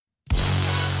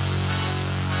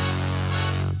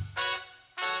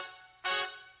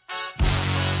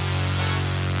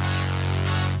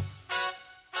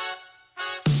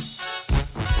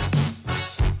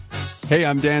Hey,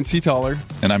 I'm Dan Seataller.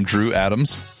 And I'm Drew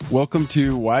Adams. Welcome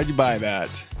to Why'd You Buy That?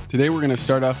 Today we're going to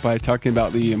start off by talking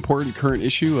about the important current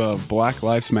issue of Black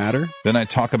Lives Matter. Then I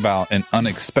talk about an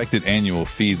unexpected annual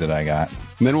fee that I got.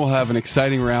 And then we'll have an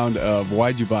exciting round of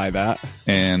Why'd You Buy That?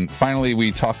 And finally,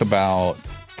 we talk about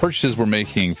purchases we're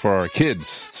making for our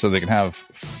kids so they can have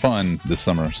fun this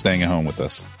summer staying at home with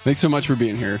us. Thanks so much for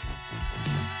being here.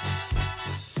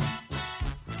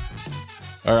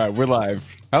 All right, we're live.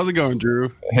 How's it going,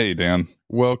 Drew? Hey, Dan.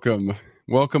 Welcome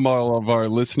all of our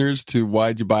listeners to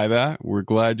Why'd You Buy That? We're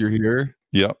glad you're here.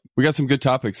 Yep. We got some good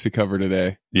topics to cover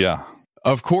today. Yeah.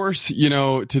 Of course,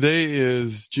 today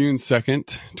is June 2nd,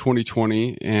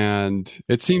 2020, and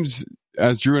it seems,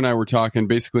 as Drew and I were talking,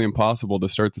 basically impossible to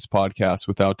start this podcast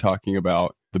without talking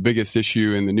about the biggest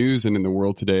issue in the news and in the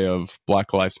world today of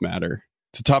Black Lives Matter.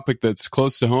 It's a topic that's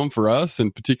close to home for us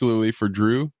and particularly for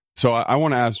Drew. So I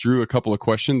want to ask Drew a couple of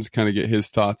questions, kind of get his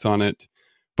thoughts on it.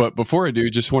 But before I do,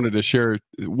 just wanted to share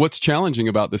what's challenging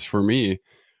about this for me.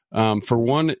 For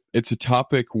one, it's a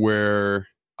topic where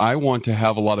I want to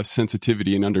have a lot of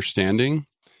sensitivity and understanding,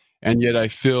 and yet I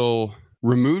feel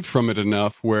removed from it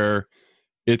enough where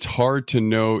it's hard to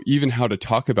know even how to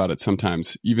talk about it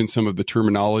sometimes, even some of the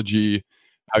terminology,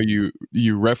 how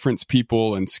you reference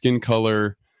people and skin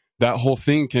color. That whole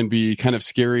thing can be kind of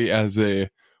scary as a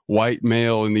white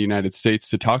male in the United States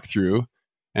to talk through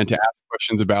and to ask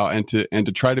questions about and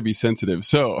to try to be sensitive.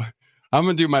 So I'm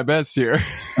going to do my best here.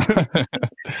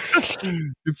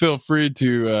 You feel free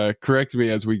to correct me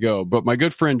as we go. But my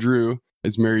good friend Drew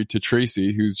is married to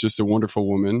Tracy, who's just a wonderful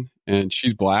woman, and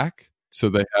she's Black. So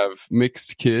they have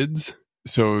mixed kids.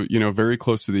 So, very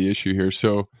close to the issue here.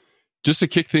 So just to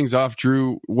kick things off,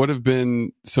 Drew, what have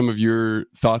been some of your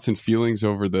thoughts and feelings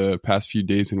over the past few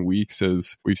days and weeks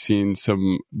as we've seen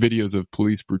some videos of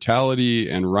police brutality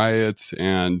and riots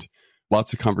and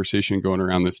lots of conversation going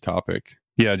around this topic?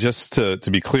 Yeah, just to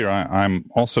be clear, I'm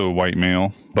also a white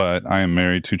male, but I am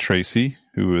married to Tracy,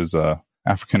 who is a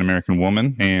African-American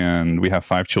woman, and we have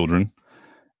 5 children.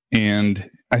 And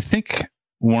I think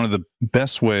one of the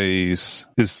best ways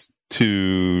is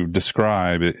to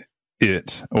describe it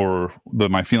or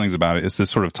my feelings about it is to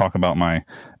sort of talk about my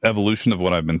evolution of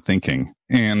what I've been thinking.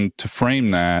 And to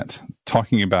frame that,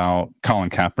 talking about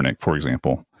Colin Kaepernick, for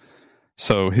example.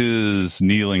 So his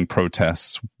kneeling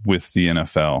protests with the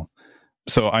NFL.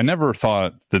 So I never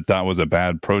thought that was a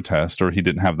bad protest or he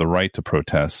didn't have the right to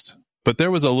protest. But there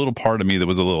was a little part of me that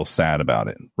was a little sad about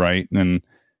it, right? And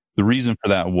the reason for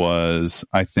that was,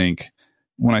 I think,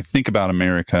 when I think about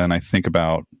America and I think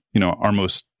about, our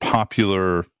most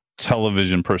popular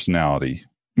television personality,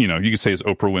 you could say is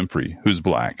Oprah Winfrey, who's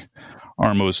Black.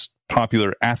 Our most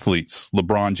popular athletes,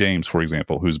 LeBron James, for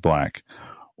example, who's Black.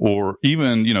 Or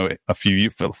even,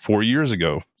 4 years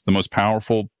ago, the most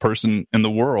powerful person in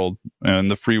the world and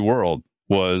the free world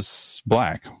was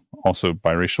Black, also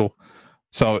biracial.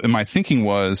 So my thinking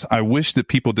was, I wish that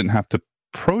people didn't have to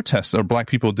protest, or Black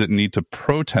people didn't need to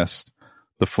protest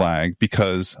the flag,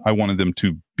 because I wanted them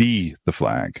to be the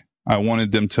flag. I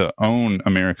wanted them to own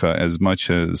America as much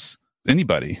as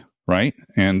anybody, right?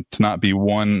 And to not be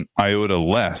one iota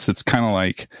less. It's kind of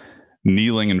like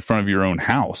kneeling in front of your own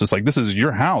house. It's like, this is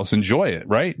your house. Enjoy it,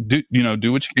 right? Do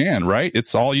what you can, right?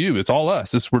 It's all you. It's all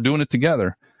us. We're doing it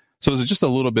together. So it's just a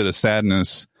little bit of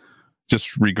sadness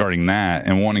just regarding that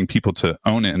and wanting people to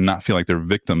own it and not feel like they're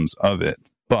victims of it.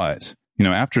 But,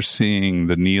 after seeing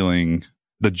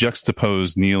the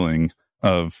juxtaposed kneeling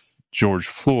of George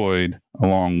Floyd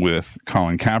along with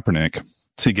Colin Kaepernick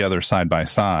together side by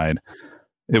side,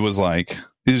 it was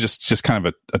just kind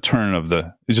of a turn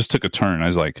it just took a turn. I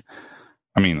was like,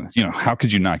 how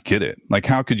could you not get it? Like,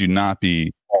 how could you not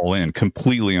be all in,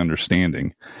 completely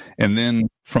understanding? And then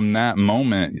from that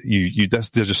moment, you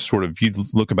just sort of, you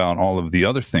look about all of the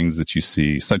other things that you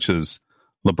see, such as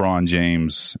LeBron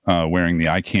James wearing the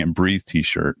I Can't Breathe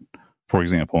t-shirt, for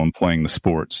example, and playing the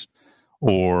sports,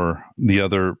 or the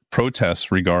other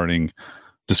protests regarding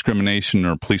discrimination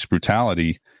or police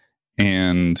brutality.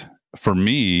 And for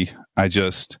me, I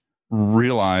just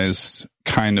realized,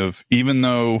 kind of, even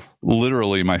though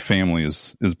literally my family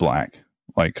is Black,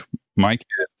 like my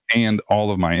kids and all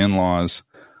of my in-laws,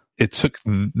 it took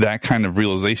that kind of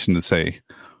realization to say,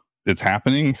 it's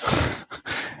happening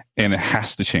and it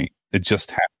has to change. It just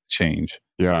has to change.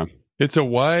 Yeah. It's a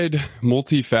wide,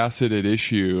 multifaceted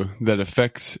issue that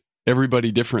affects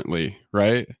everybody differently,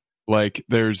 right? Like,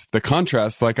 there's the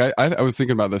contrast. Like, I was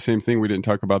thinking about the same thing. We didn't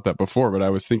talk about that before, but I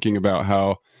was thinking about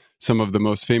how some of the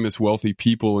most famous wealthy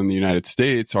people in the United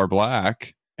States are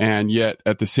Black. And yet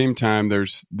at the same time,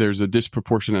 there's a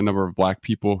disproportionate number of Black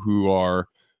people who are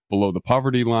below the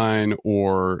poverty line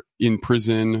or in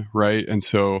prison, right? And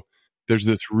so there's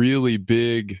this really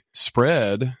big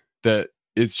spread that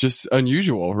it's just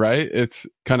unusual, right? It's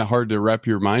kind of hard to wrap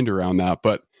your mind around that.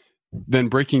 But then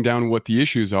breaking down what the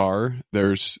issues are,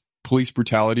 there's police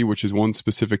brutality, which is one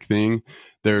specific thing.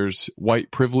 There's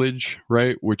white privilege,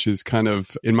 right? Which is kind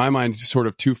of, in my mind, sort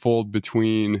of twofold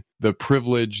between the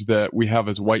privilege that we have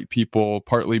as white people,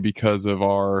 partly because of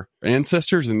our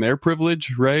ancestors and their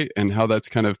privilege, right? And how that's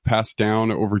kind of passed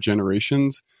down over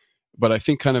generations. But I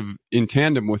think kind of in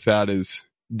tandem with that is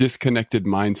disconnected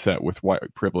mindset with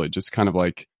white privilege. It's kind of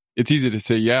like, it's easy to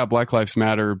say, yeah, Black Lives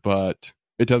Matter, but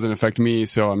it doesn't affect me,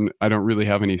 so I don't really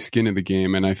have any skin in the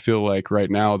game. And I feel like right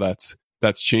now that's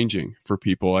changing for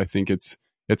people. I think it's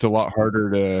a lot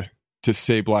harder to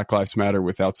say Black Lives Matter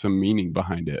without some meaning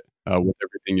behind it with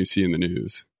everything you see in the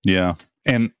news. Yeah.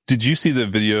 And did you see the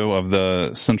video of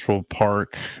the Central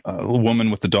Park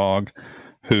woman with the dog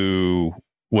who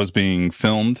was being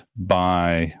filmed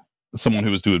by someone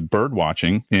who was doing bird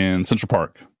watching in Central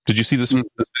Park? Did you see this video?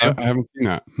 I haven't seen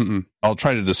that. I'll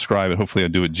try to describe it. Hopefully I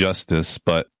do it justice.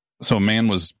 But so a man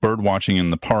was bird watching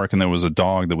in the park, and there was a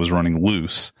dog that was running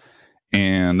loose.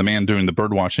 And the man doing the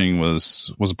bird watching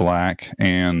was black,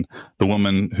 and the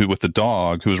woman who with the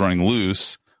dog who was running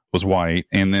loose was white.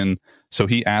 And then so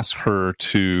he asked her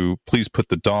to please put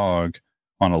the dog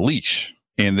on a leash.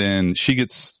 And then she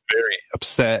gets very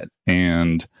upset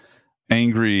and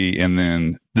angry, and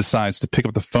then decides to pick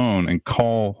up the phone and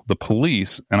call the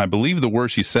police. And I believe the word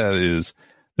she said is,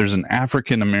 there's an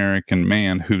African American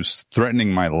man who's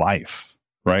threatening my life,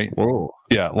 right? Whoa.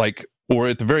 Yeah, like, or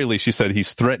at the very least, she said,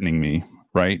 he's threatening me,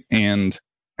 right? And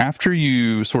after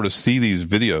you sort of see these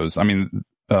videos, I mean,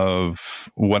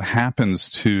 of what happens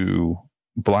to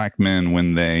Black men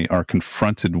when they are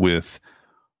confronted with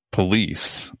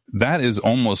police, that is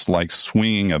almost like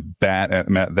swinging a bat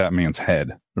at that man's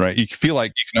head, right? You feel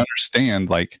like you can understand,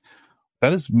 like,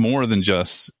 that is more than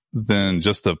just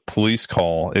a police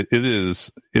call. It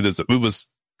was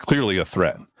clearly a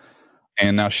threat.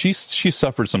 And now she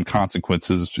suffered some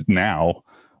consequences now,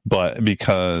 but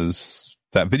because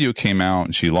that video came out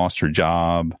and she lost her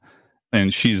job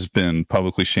and she's been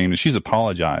publicly shamed and she's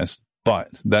apologized.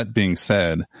 But that being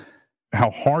said, how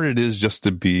hard it is just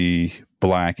to be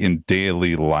Black in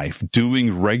daily life,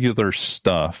 doing regular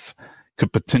stuff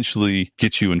could potentially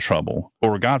get you in trouble,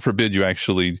 or God forbid you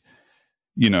actually,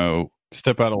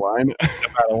 step out of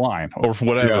line or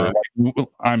whatever. Yeah. Like,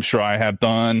 I'm sure I have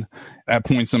done at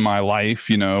points in my life,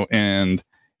 and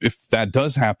if that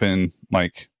does happen,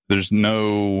 like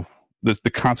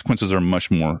the consequences are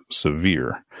much more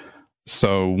severe.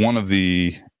 So one of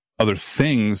the other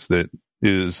things that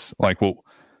is like, well,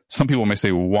 some people may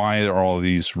say, why are all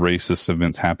these racist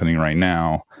events happening right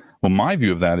now? Well, my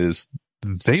view of that is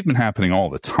they've been happening all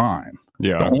the time.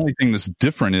 Yeah. The only thing that's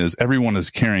different is everyone is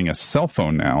carrying a cell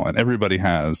phone now, and everybody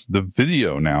has the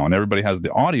video now, and everybody has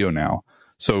the audio now.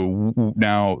 So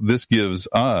now this gives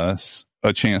us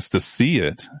a chance to see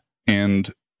it.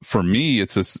 And for me,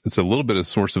 it's a little bit of a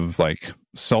source of like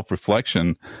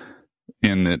self-reflection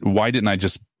in that, why didn't I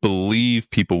just believe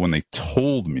people when they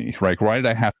told me, right? Why did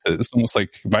I have to, it's almost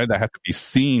like, why did I have to be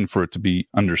seen for it to be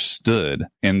understood?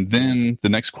 And then the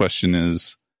next question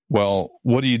is, well,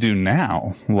 what do you do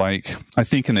now? Like, I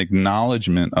think an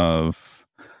acknowledgement of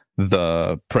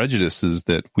the prejudices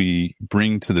that we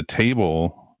bring to the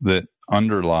table that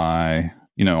underlie,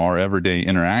 our everyday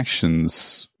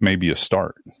interactions may be a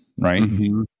start, right?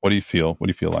 Mm-hmm. What do you feel? What do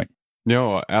you feel like?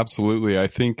 No, absolutely. I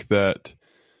think that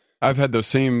I've had those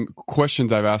same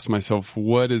questions I've asked myself.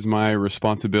 What is my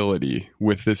responsibility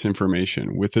with this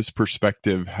information, with this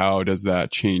perspective? How does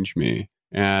that change me?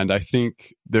 And I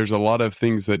think there's a lot of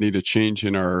things that need to change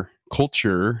in our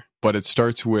culture, but it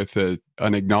starts with an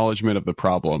acknowledgement of the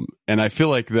problem. And I feel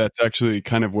like that's actually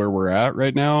kind of where we're at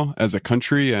right now as a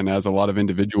country, and as a lot of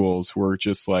individuals. We're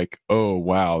just like, oh,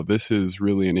 wow, this is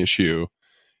really an issue.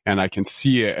 And I can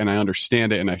see it, and I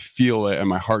understand it, and I feel it, and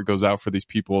my heart goes out for these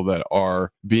people that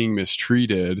are being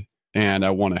mistreated, and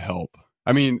I want to help.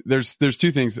 I mean, there's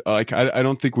two things. Like, I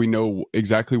don't think we know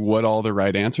exactly what all the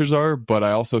right answers are, but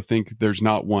I also think there's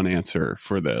not one answer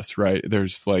for this, right?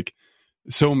 There's like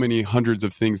so many hundreds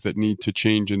of things that need to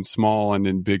change in small and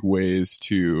in big ways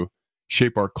to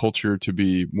shape our culture to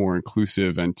be more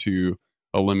inclusive and to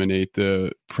eliminate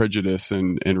the prejudice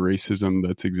and racism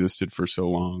that's existed for so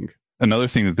long. Another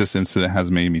thing that this incident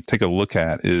has made me take a look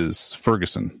at is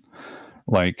Ferguson.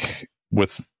 Like,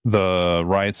 with the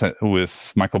riots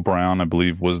with Michael Brown, I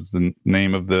believe was the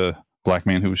name of the Black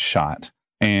man who was shot.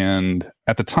 And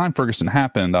at the time Ferguson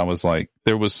happened, I was like,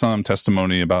 there was some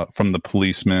testimony from the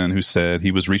policeman who said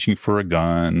he was reaching for a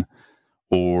gun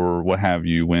or what have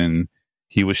you when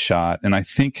he was shot. And I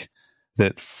think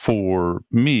that for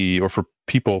me, or for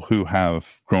people who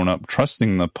have grown up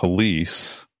trusting the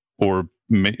police, or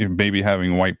maybe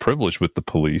having white privilege with the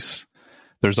police,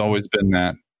 there's always been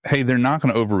that, hey, they're not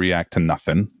going to overreact to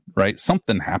nothing, right?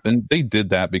 Something happened. They did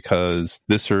that because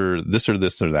this or this or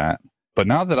this or that. But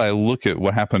now that I look at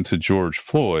what happened to George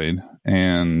Floyd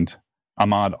and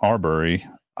Ahmaud Arbery,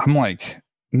 I'm like,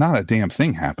 not a damn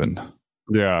thing happened.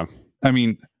 Yeah. I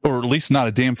mean, or at least not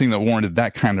a damn thing that warranted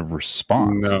that kind of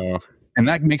response. No. And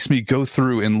that makes me go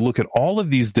through and look at all of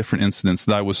these different incidents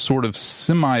that I was sort of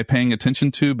semi paying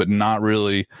attention to, but not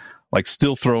really, like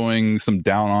still throwing some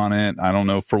down on it. I don't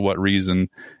know for what reason.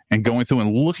 And going through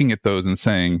and looking at those and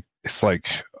saying, it's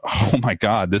like, oh my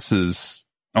God, this is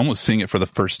almost seeing it for the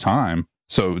first time.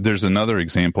 So there's another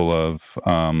example of,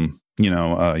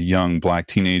 a young black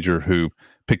teenager who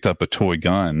picked up a toy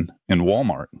gun in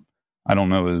Walmart. I don't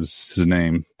know his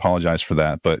name. Apologize for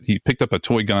that. But he picked up a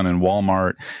toy gun in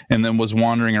Walmart and then was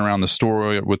wandering around the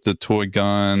store with the toy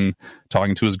gun,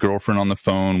 talking to his girlfriend on the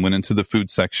phone, went into the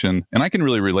food section. And I can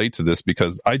really relate to this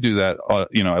because I do that.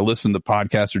 I listen to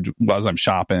podcasts as I'm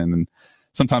shopping, and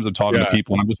sometimes I'm talking to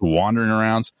people and I'm just wandering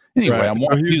around. So anyway, right.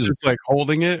 So he was just like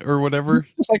holding it or whatever.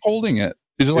 Just like holding it.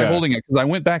 It's just like holding it. Because I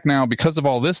went back now because of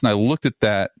all this and I looked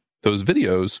at those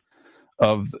videos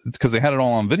because they had it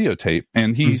all on videotape,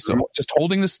 and he's just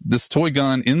holding this toy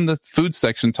gun in the food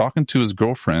section, talking to his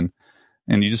girlfriend,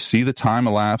 and you just see the time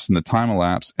elapse,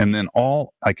 and then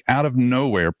all like out of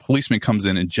nowhere, policeman comes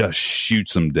in and just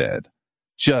shoots him dead.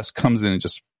 Just comes in and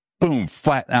just boom,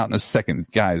 flat out in a second.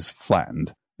 Guy's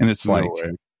flattened, and it's like,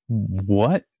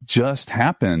 what just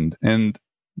happened? And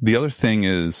the other thing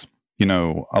is,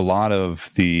 a lot of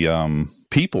the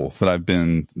people that I've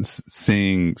been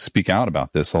seeing speak out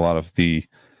about this, a lot of the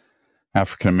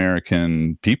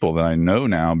African-American people that I know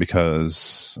now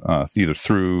because either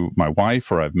through my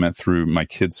wife or I've met through my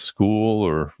kids' school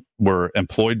or were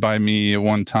employed by me at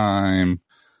one time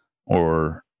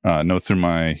or know through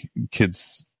my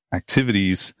kids'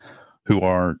 activities who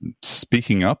are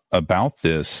speaking up about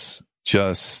this.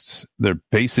 Just they're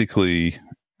basically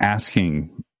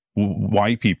asking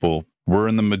white people, we're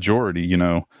in the majority, in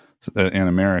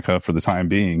America for the time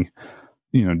being,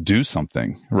 do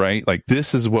something, right? Like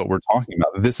this is what we're talking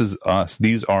about. This is us.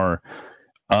 These are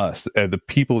us, the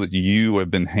people that you have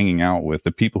been hanging out with,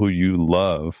 the people who you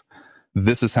love.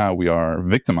 This is how we are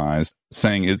victimized,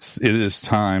 saying it is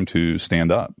time to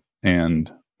stand up.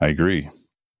 And I agree.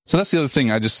 So that's the other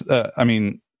thing. I just,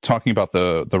 talking about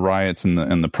the riots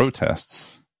and the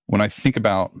protests, when I think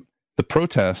about the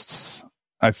protests,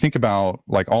 I think about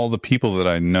like all the people that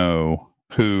I know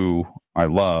who I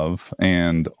love.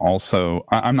 And also,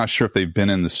 I'm not sure if they've been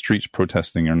in the streets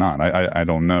protesting or not. I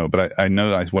don't know, but I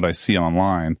know what I see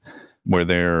online where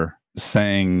they're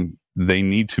saying they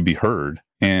need to be heard.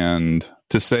 And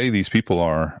to say these people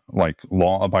are like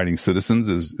law abiding citizens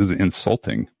is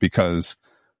insulting because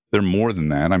they're more than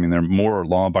that. I mean, they're more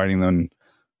law abiding than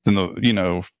the,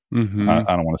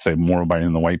 I don't want to say more abiding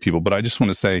than the white people, but I just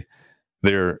want to say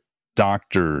they're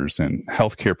doctors and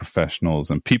healthcare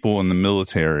professionals and people in the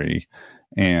military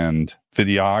and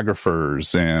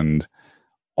videographers and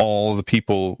all the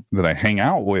people that I hang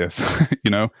out with,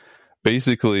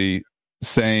 basically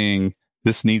saying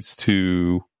this needs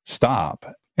to stop.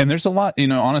 And there's a lot,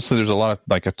 honestly, there's a lot of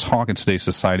like a talk in today's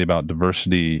society about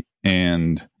diversity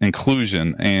and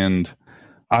inclusion. And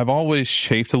I've always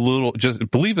chafed a little,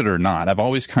 just believe it or not, I've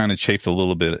always kind of chafed a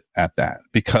little bit at that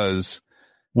because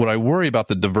what I worry about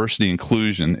the diversity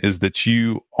inclusion is that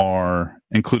you are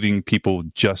including people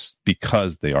just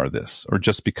because they are this or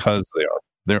just because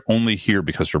they're only here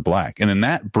because you're black. And then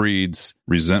that breeds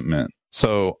resentment.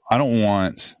 So I don't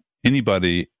want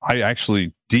anybody, I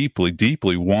actually deeply,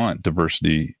 deeply want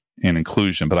diversity and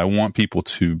inclusion, but I want people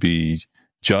to be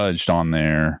judged on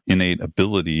their innate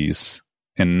abilities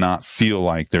and not feel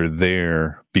like they're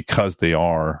there because they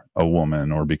are a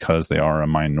woman or because they are a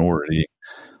minority.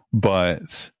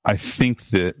 But I think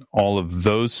that all of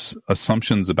those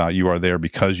assumptions about you are there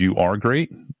because you are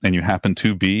great and you happen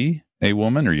to be a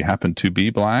woman or you happen to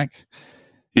be black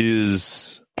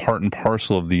is part and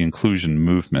parcel of the inclusion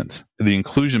movement. The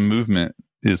inclusion movement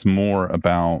is more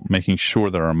about making sure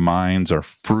that our minds are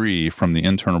free from the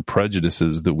internal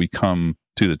prejudices that we come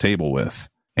to the table with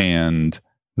and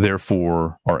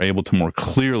therefore are able to more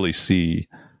clearly see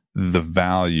the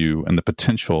value and the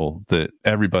potential that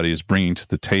everybody is bringing to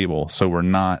the table. So we're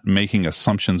not making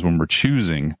assumptions when we're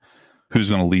choosing who's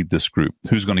going to lead this group,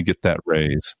 who's going to get that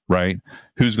raise, right?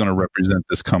 Who's going to represent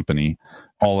this company.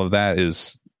 All of that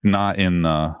is not in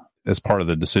as part of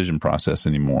the decision process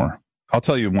anymore. I'll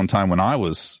tell you one time when I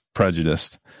was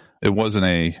prejudiced, it wasn't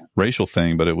a racial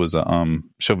thing, but it was a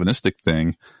chauvinistic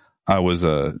thing. I was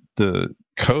the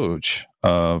coach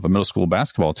of a middle school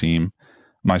basketball team,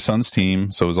 my son's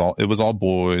team. So it was all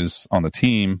boys on the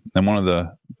team. And one of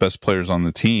the best players on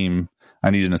the team, I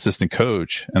needed an assistant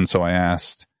coach. And so I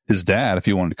asked his dad if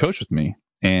he wanted to coach with me.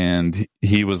 And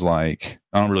he was like,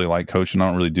 I don't really like coaching. I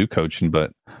don't really do coaching,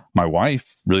 but my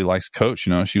wife really likes to coach.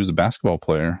 You know, she was a basketball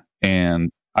player.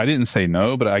 And I didn't say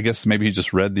no, but I guess maybe he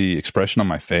just read the expression on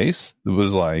my face. It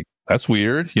was like, that's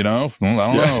weird, you know? I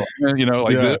don't know, you know,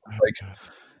 like this. Like,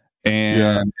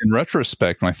 and in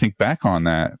retrospect, when I think back on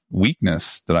that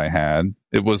weakness that I had,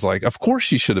 it was like, of course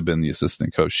she should have been the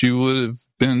assistant coach. She would have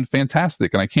been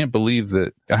fantastic. And I can't believe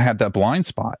that I had that blind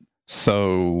spot.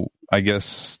 So I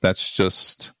guess that's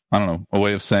just, I don't know, a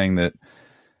way of saying that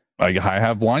I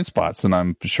have blind spots, and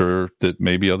I'm sure that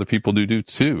maybe other people do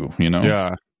too, you know?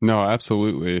 Yeah, no,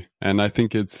 absolutely. And I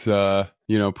think it's,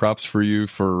 props for you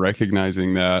for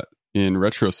recognizing that in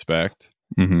retrospect.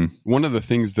 Mm-hmm. One of the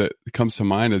things that comes to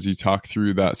mind as you talk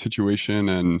through that situation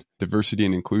and diversity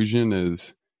and inclusion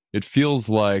is it feels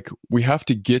like we have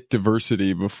to get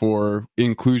diversity before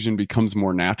inclusion becomes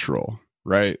more natural,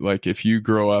 right? Like if you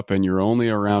grow up and you're only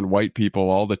around white people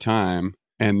all the time,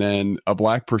 and then a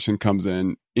black person comes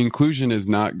in, inclusion is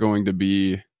not going to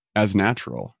be as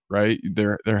natural, right?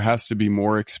 There has to be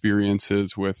more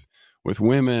experiences with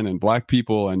women and black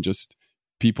people and just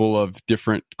people of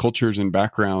different cultures and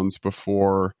backgrounds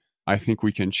before I think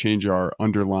we can change our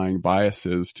underlying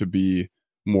biases to be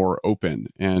more open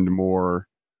and more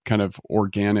kind of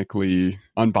organically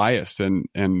unbiased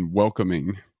and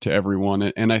welcoming to everyone.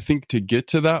 And I think to get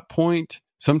to that point,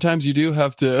 sometimes you do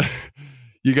have to,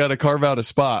 you got to carve out a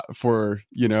spot for,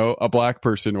 a black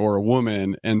person or a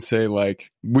woman and say like,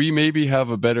 we maybe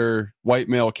have a better white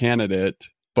male candidate,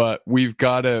 but we've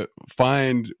got to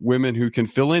find women who can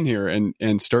fill in here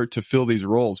and start to fill these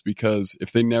roles, because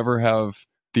if they never have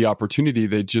the opportunity,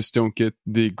 they just don't get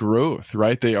the growth,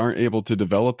 right? They aren't able to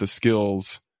develop the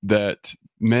skills that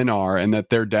men are and that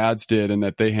their dads did and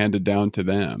that they handed down to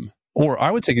them. Or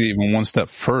I would take it even one step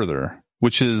further,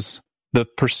 which is the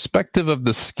perspective of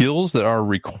the skills that are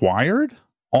required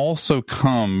also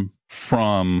come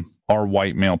from our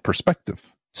white male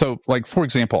perspective. So, like, for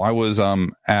example, I was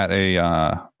at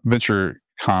a venture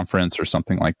conference or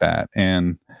something like that,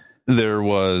 and there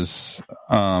was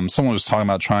someone was talking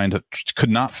about could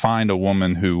not find a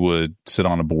woman who would sit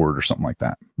on a board or something like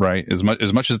that, right? As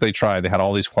much as they tried, they had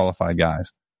all these qualified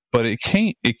guys. But it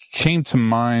came to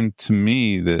mind to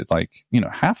me that, like,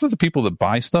 half of the people that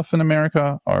buy stuff in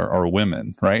America are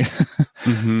women, right?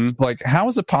 Mm-hmm. Like, how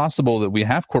is it possible that we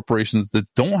have corporations that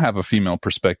don't have a female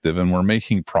perspective and we're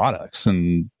making products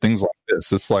and things like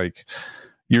this? It's like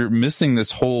you're missing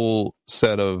this whole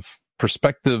set of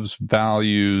perspectives,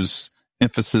 values,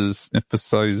 emphases. I don't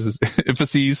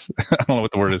know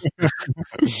what the word is.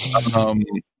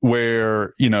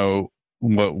 Where,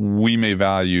 what we may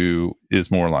value is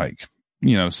more like,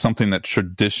 something that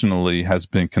traditionally has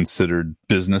been considered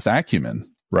business acumen,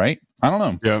 right? I don't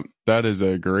know. Yeah, that is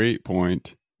a great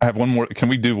point. I have one more. Can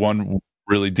we do one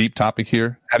really deep topic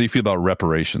here? How do you feel about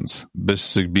reparations?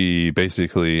 This would be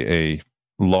basically a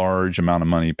large amount of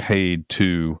money paid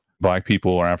to Black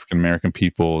people or African American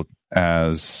people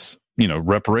as,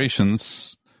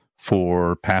 reparations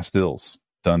for past ills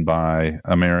done by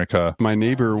America. My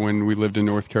neighbor, when we lived in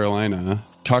North Carolina,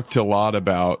 talked a lot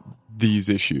about these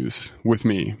issues with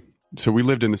me. So we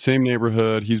lived in the same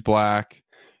neighborhood. He's Black,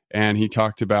 and he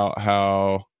talked about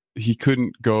how he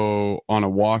couldn't go on a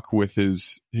walk with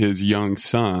his young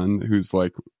son, who's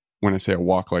like, when I say a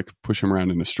walk, like push him around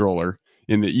in a stroller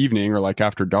in the evening or like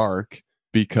after dark,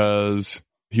 because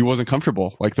he wasn't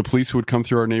comfortable. Like the police would come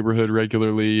through our neighborhood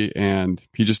regularly and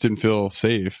he just didn't feel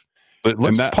safe. But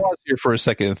let's pause here for a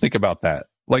second and think about that.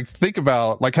 Like,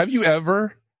 have you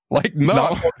ever, not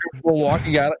comfortable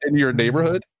walking out in your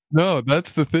neighborhood? No,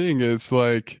 that's the thing. It's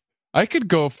like, I could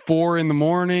go 4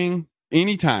 a.m,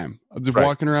 anytime. I'm just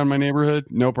walking around my neighborhood,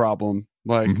 no problem.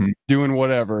 Like doing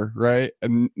whatever, right?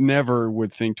 And never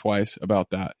would think twice about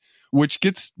that. Which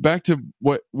gets back to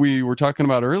what we were talking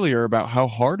about earlier about how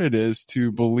hard it is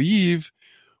to believe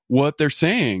what they're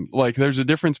saying. Like, there's a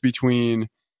difference between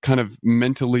kind of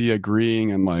mentally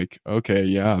agreeing and like, okay,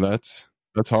 yeah, that's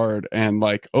hard, and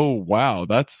like, oh wow,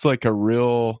 that's like a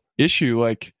real issue.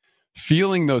 Like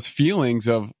feeling those feelings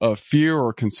of fear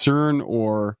or concern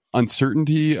or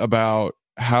uncertainty about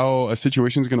how a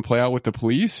situation is going to play out with the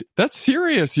police, that's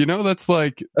serious.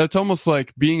 That's almost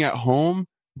like being at home,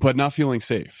 but not feeling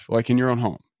safe, like in your own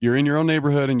home. You're in your own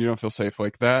neighborhood and you don't feel safe.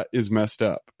 Like that is messed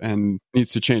up and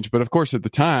needs to change. But of course, at the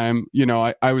time,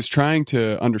 I was trying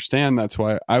to understand. That's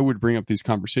why I would bring up these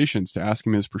conversations to ask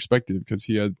him his perspective, because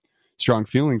he had strong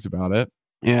feelings about it.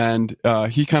 And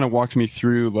he kind of walked me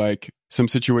through like some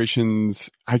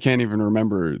situations. I can't even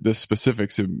remember the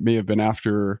specifics. It may have been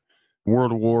after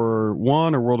World War I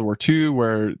or World War II,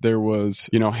 where there was,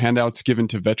 handouts given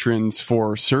to veterans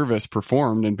for service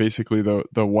performed. And basically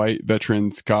the white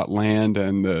veterans got land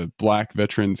and the black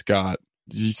veterans got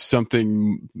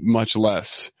something much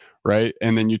less. Right.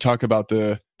 And then you talk about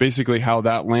basically how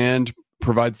that land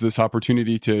provides this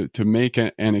opportunity to make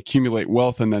and accumulate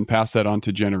wealth and then pass that on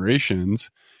to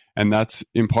generations. And that's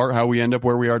in part how we end up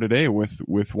where we are today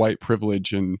with white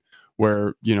privilege, and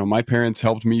where, my parents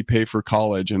helped me pay for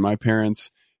college, and my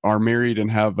parents are married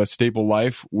and have a stable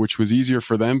life, which was easier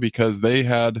for them because they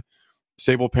had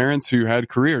stable parents who had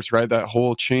careers, right? That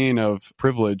whole chain of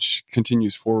privilege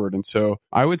continues forward. And so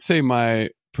I would say my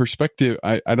perspective,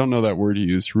 I don't know that word you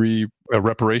use,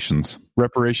 reparations.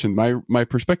 My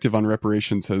perspective on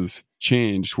reparations has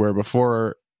changed, where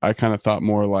before I kind of thought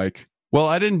more like, well,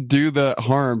 I didn't do the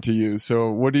harm to you,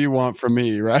 so what do you want from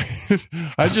me, right?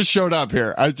 I just showed up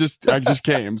here. I just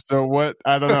came. So what?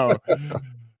 I don't know.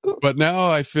 But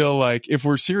now I feel like if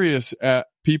we're serious at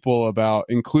people about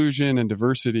inclusion and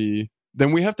diversity,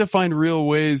 then we have to find real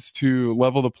ways to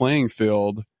level the playing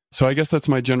field. So I guess that's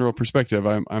my general perspective.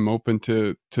 I'm open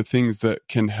to things that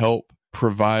can help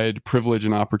provide privilege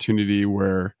and opportunity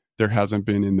where there hasn't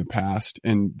been in the past,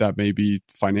 and that may be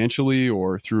financially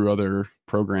or through other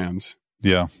programs.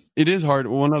 Yeah. It is hard.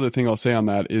 One other thing I'll say on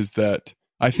that is that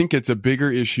I think it's a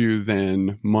bigger issue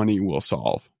than money will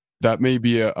solve. That may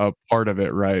be a part of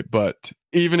it, right? But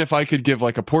even if I could give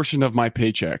like a portion of my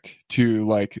paycheck to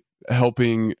like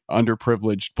helping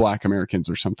underprivileged Black Americans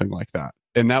or something like that,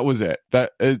 and that was it,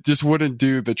 that it just wouldn't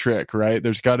do the trick, right?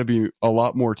 There's got to be a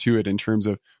lot more to it in terms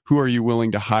of who are you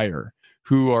willing to hire?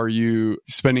 Who are you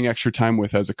spending extra time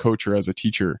with as a coach or as a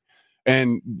teacher?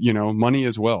 And, money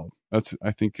as well. That's,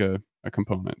 I think, a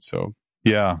component. So,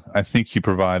 yeah, I think you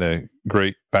provide a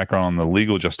great background on the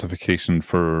legal justification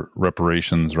for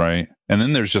reparations, right? And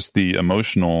then there's just the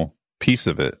emotional piece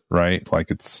of it, right?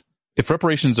 Like if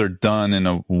reparations are done in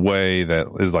a way that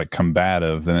is like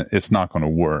combative, then it's not going to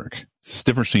work. It's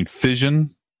the difference between fission,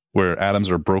 where atoms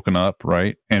are broken up,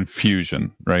 right? And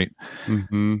fusion, right?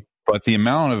 Mm-hmm. But the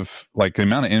amount of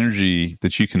energy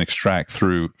that you can extract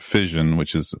through fission,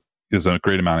 which is a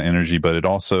great amount of energy, but it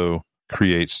also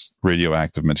creates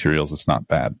radioactive materials. It's not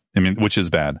bad. Which is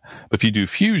bad. But if you do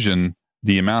fusion,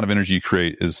 the amount of energy you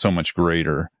create is so much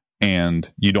greater, and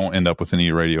you don't end up with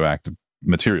any radioactive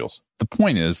materials. The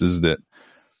point is that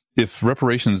if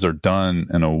reparations are done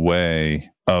in a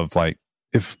way of like,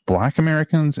 if Black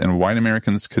Americans and white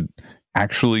Americans could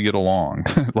actually get along,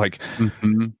 like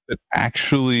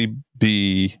actually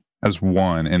be as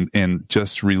one, and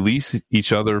just release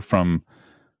each other from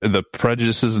the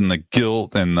prejudices and the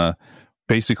guilt and the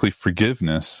basically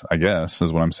forgiveness, I guess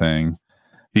is what I'm saying.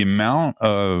 The amount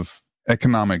of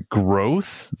economic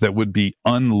growth that would be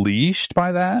unleashed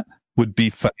by that would be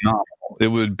phenomenal. It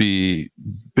would be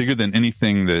bigger than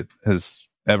anything that has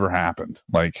ever happened.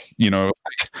 Like,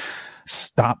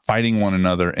 stop fighting one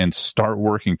another and start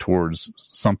working towards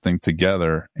something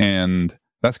together. And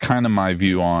that's kind of my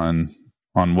view on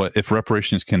what, if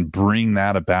reparations can bring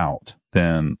that about,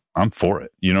 then I'm for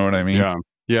it. You know what I mean?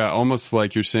 Yeah. Almost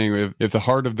like you're saying, if the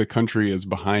heart of the country is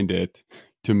behind it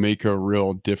to make a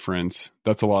real difference,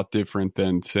 that's a lot different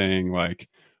than saying like,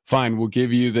 fine, we'll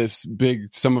give you this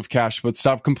big sum of cash, but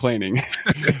stop complaining.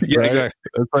 Yeah, right? Exactly.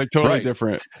 It's like totally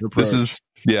different approach.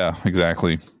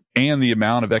 Exactly. And the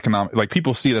amount of economic, like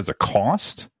people see it as a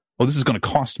cost. Oh, this is going to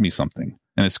cost me something,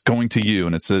 and it's going to you,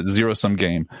 and it's a zero-sum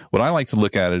game. What I like to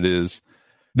look at it is,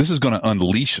 this is going to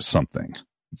unleash something.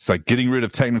 It's like getting rid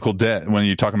of technical debt when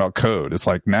you're talking about code. It's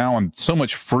like, now I'm so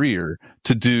much freer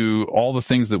to do all the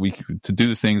things that we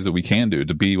can do,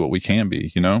 to be what we can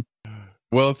be,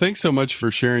 Well, thanks so much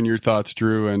for sharing your thoughts,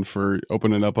 Drew, and for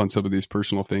opening up on some of these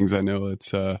personal things. I know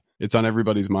it's on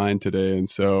everybody's mind today. And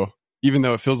so even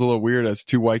though it feels a little weird as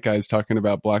two white guys talking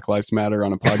about Black Lives Matter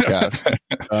on a podcast,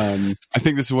 I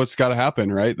think this is what's got to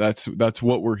happen, right? That's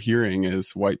what we're hearing,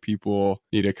 is white people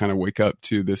need to kind of wake up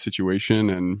to this situation,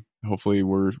 and hopefully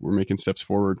we're making steps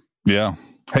forward. Yeah.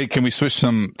 Hey, can we switch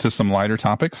to some lighter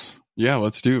topics? Yeah,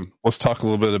 let's talk a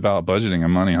little bit about budgeting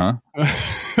and money, huh?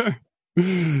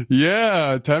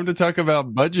 Yeah, time to talk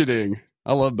about budgeting.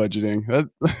 I love budgeting.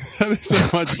 That is a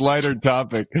much lighter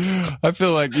topic. I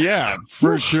feel like, yeah,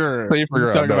 for sure. We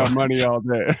can talk about money all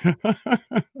day.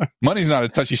 Money's not a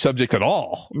touchy subject at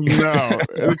all. No,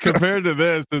 compared to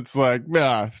this, it's like,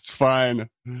 yeah, it's fine.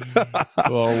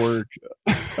 It'll all work.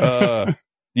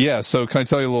 Yeah. So can I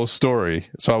tell you a little story?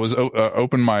 So I was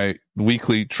open my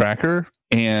weekly tracker,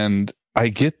 and I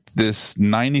get this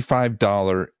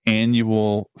 $95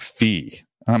 annual fee.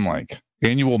 I'm like,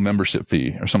 annual membership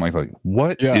fee or something like that.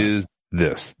 What is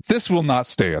this? This will not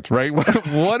stand, right?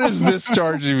 What is this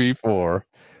charging me for?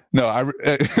 No,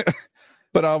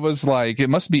 but I was like, it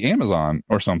must be Amazon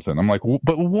or something. I'm like,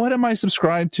 but what am I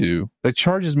subscribed to that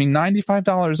charges me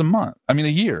 $95 a month? I mean, a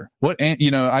year. What?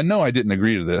 I know I didn't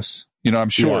agree to this. I'm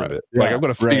sure of it. Like, I'm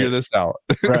going to figure this out.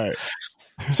 Right.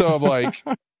 So I'm like,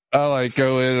 I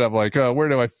go in and I'm like, oh, where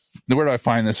do I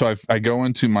find this? So I go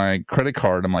into my credit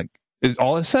card. I'm like,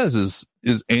 all it says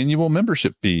is annual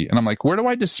membership fee. And I'm like, where do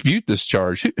I dispute this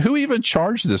charge? Who even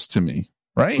charged this to me?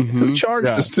 Right? Mm-hmm. Who charged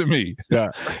this to me?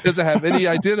 Yeah. Does it have any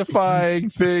identifying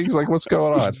things? Like, what's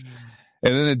going on?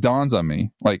 And then it dawns on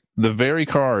me, like, the very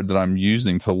card that I'm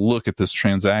using to look at this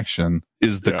transaction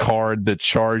is the card that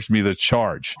charged me the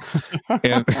charge.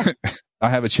 And I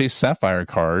have a Chase Sapphire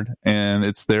card, and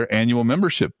it's their annual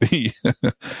membership fee.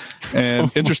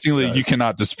 And interestingly, you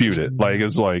cannot dispute it. Like,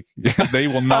 it's like, they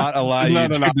will not allow you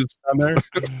to dispute.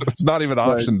 It's not even an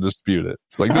option to dispute it.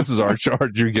 It's like, this is our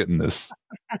charge. You're getting this.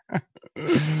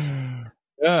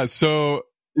 Yeah. So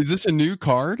is this a new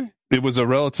card? It was a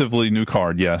relatively new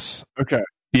card. Yes. Okay.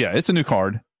 Yeah, it's a new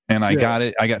card. And I got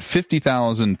it. I got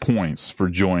 50,000 points for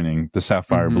joining the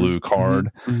Sapphire Blue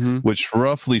card, which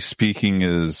roughly speaking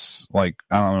is like,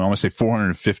 I don't know, I want to say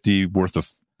 450 worth of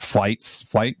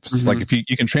flights. Like, if you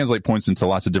can translate points into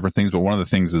lots of different things, but one of the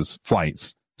things is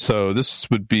flights. So this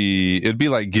it'd be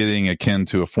like getting akin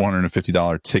to a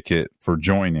 $450 ticket for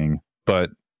joining,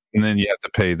 and then you have to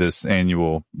pay this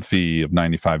annual fee of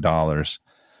 $95.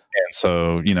 And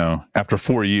so, after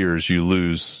 4 years, you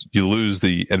lose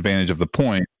the advantage of the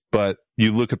point, but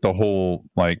you look at the whole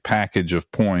like package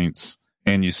of points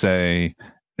and you say,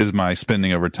 is my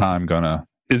spending over time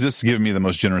is this giving me the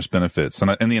most generous benefits?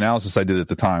 And the analysis I did at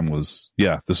the time was,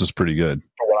 this is pretty good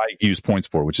for what I use points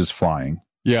for, which is flying.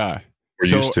 Yeah.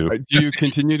 We're used to. Do you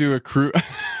continue to accrue?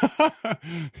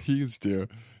 Used to.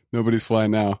 Nobody's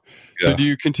flying now. Yeah. So do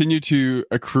you continue to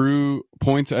accrue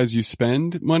points as you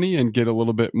spend money and get a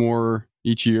little bit more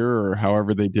each year, or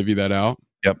however they divvy that out?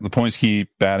 Yep. The points keep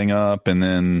adding up, and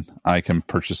then I can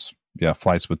purchase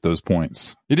flights with those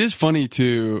points. It is funny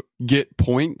to get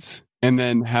points and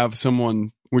then have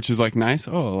someone, which is like nice.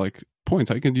 Oh, like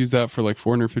points. I could use that for like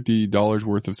 $450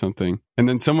 worth of something. And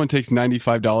then someone takes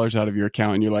 $95 out of your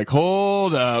account and you're like,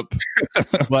 hold up.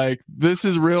 Like, this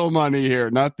is real money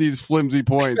here, not these flimsy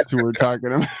points we're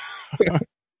talking about.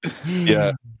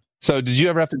 Yeah. So did you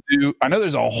ever have to I know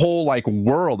there's a whole like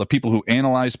world of people who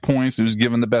analyze points, who's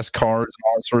given the best cards and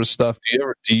all that sort of stuff.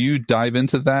 Do you dive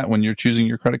into that when you're choosing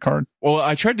your credit card? Well,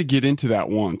 I tried to get into that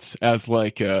once as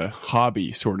like a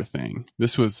hobby sort of thing.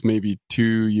 This was maybe 2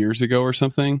 years ago or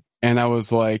something. And I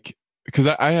was like, because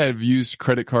I have used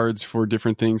credit cards for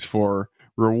different things, for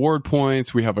reward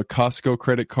points. We have a Costco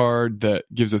credit card that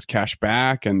gives us cash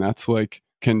back, and that's like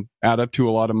can add up to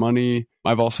a lot of money.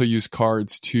 I've also used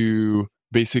cards to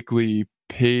basically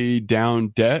pay down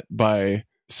debt by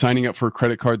signing up for a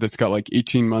credit card that's got like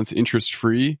 18 months interest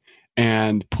free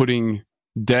and putting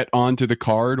debt onto the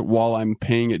card while I'm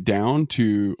paying it down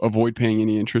to avoid paying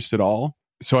any interest at all.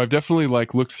 So I've definitely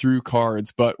like looked through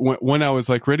cards, but when I was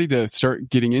like ready to start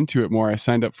getting into it more, I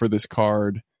signed up for this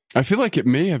card. I feel like it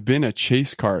may have been a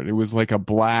Chase card. It was like a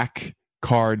black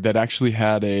card that actually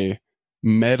had a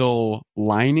metal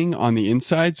lining on the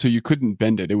inside, so you couldn't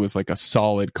bend it. It was like a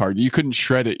solid card. You couldn't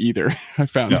shred it either. I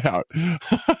found out.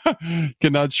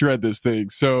 Cannot shred this thing.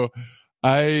 So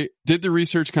I did the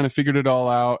research, kind of figured it all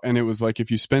out, and it was like, if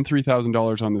you spend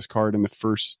 $3,000 on this card in the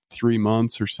first 3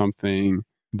 months or something,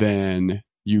 then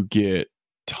you get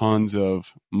tons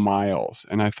of miles.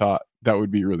 And I thought that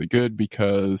would be really good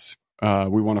because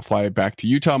we want to fly back to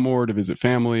Utah more to visit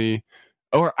family.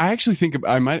 Or I actually think it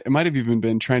might have even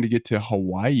been trying to get to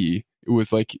Hawaii. It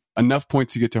was like enough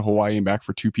points to get to Hawaii and back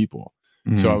for 2 people.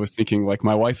 Mm-hmm. So I was thinking like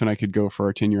my wife and I could go for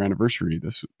our 10-year anniversary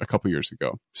this a couple years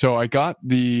ago. So I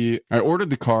ordered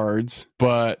the cards,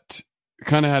 but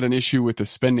kind of had an issue with the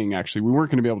spending. Actually, we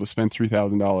weren't going to be able to spend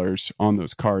 $3,000 on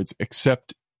those cards,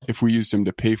 except if we used them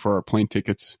to pay for our plane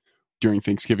tickets during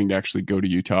Thanksgiving to actually go to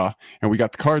Utah. And we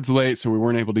got the cards late, so we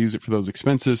weren't able to use it for those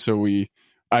expenses. So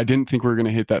I didn't think we were going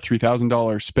to hit that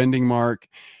 $3,000 spending mark.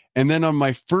 And then on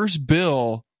my first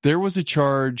bill, there was a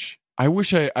charge I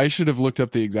wish I should have looked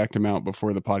up the exact amount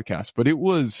before the podcast, but it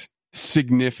was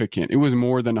significant. It was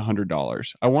more than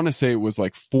 $100. I want to say it was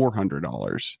like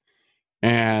 $400.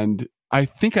 And I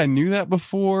think I knew that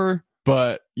before,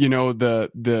 but you know,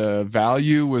 the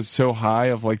value was so high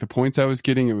of like the points I was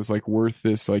getting, it was like worth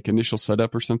this like initial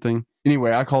setup or something.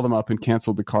 Anyway, I called them up and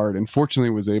canceled the card, and fortunately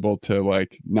was able to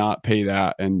like not pay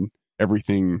that, and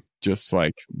everything just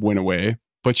like went away.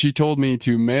 But she told me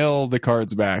to mail the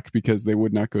cards back because they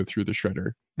would not go through the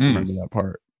shredder. Remember that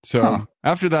part. So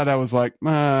after that, I was like,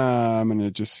 I'm going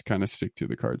to just kind of stick to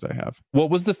the cards I have.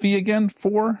 What was the fee again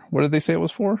for? What did they say it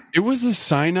was for? It was a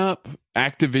sign-up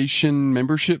activation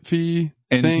membership fee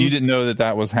And thing. you didn't know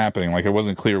that was happening? Like, it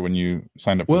wasn't clear when you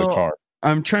signed up for the card?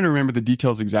 I'm trying to remember the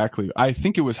details exactly. I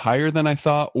think it was higher than I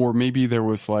thought, or maybe there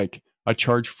was like a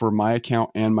charge for my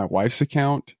account and my wife's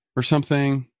account or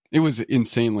something. It was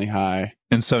insanely high.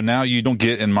 And so now you don't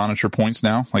get in monitor points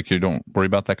now? Like, you don't worry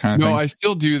about that kind of thing? No, I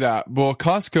still do that. Well,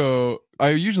 Costco, I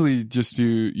usually just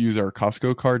use our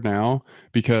Costco card now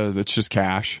because it's just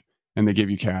cash, and they give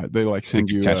you cash. They like send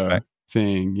you a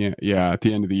thing. Yeah, at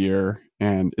the end of the year.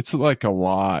 And it's like a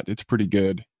lot. It's pretty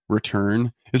good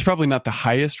return. It's probably not the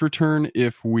highest return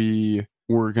if we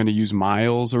were going to use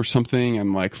miles or something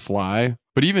and like fly.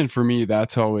 But even for me,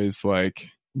 that's always like,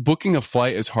 booking a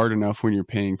flight is hard enough when you're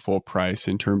paying full price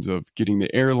in terms of getting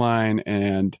the airline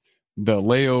and the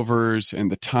layovers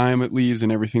and the time it leaves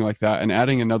and everything like that. And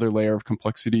adding another layer of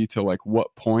complexity to like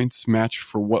what points match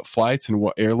for what flights and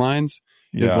what airlines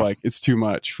is like, it's too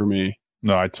much for me.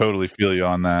 No, I totally feel you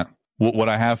on that. What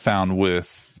I have found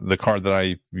with the card that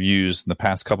I used, the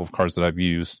past couple of cards that I've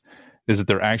used, is that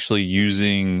they're actually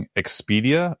using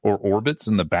Expedia or Orbitz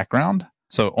in the background.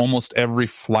 So almost every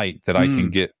flight that I can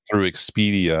get through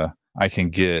Expedia, I can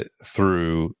get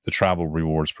through the travel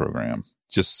rewards program.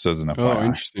 Just as an FYI. Oh,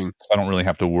 interesting. So I don't really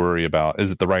have to worry about,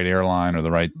 is it the right airline or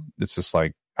the right, it's just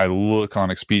like, I look on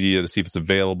Expedia to see if it's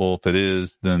available. If it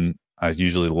is, then I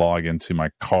usually log into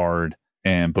my card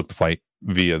and book the flight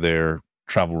via their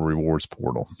travel rewards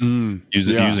portal.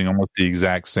 Using almost the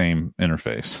exact same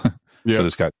interface. But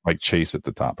it's got like Chase at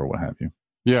the top or what have you.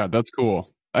 Yeah, that's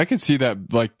cool. I could see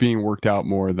that like being worked out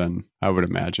more than I would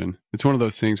imagine. It's one of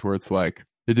those things where it's like,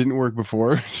 it didn't work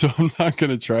before, so I'm not going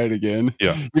to try it again.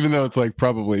 Yeah. Even though it's like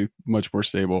probably much more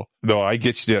stable. No, I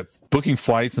get you. Booking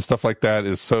flights and stuff like that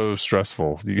is so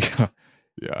stressful. You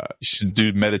should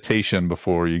do meditation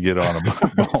before you get on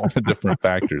all the different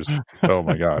factors. Oh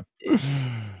my God.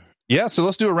 Yeah. So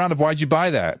let's do a round of why'd you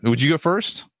buy that? Would you go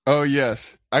first? Oh,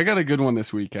 yes. I got a good one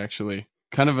this week, actually.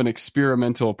 Kind of an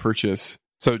experimental purchase.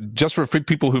 So just for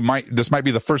people who this might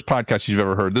be the first podcast you've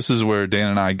ever heard. This is where Dan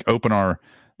and I open our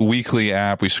weekly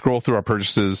app. We scroll through our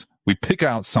purchases. We pick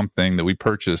out something that we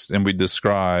purchased and we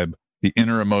describe the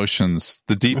inner emotions,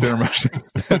 the deep inner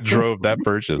emotions that drove that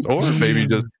purchase, or maybe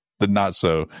just the not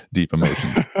so deep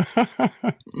emotions.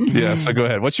 Yeah. So go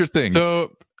ahead. What's your thing?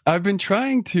 So I've been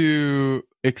trying to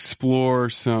explore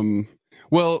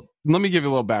let me give you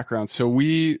a little background. So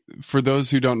for those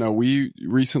who don't know, we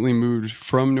recently moved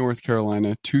from North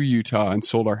Carolina to Utah and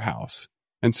sold our house.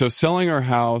 And so selling our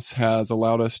house has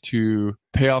allowed us to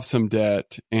pay off some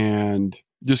debt and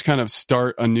just kind of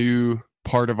start a new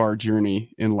part of our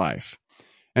journey in life.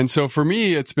 And so for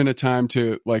me, it's been a time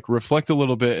to like reflect a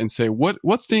little bit and say, what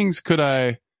things could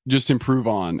I just improve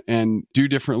on and do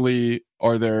differently?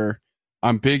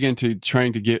 I'm big into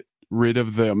trying to get rid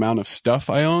of the amount of stuff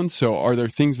I own. So are there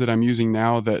things that I'm using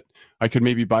now that I could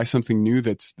maybe buy something new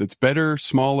that's better,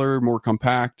 smaller, more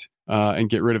compact, and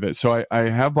get rid of it? So I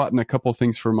have bought a couple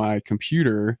things for my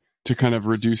computer to kind of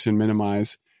reduce and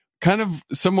minimize. Kind of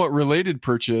somewhat related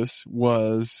purchase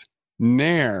was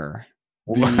Nair,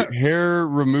 the hair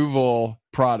removal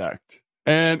product.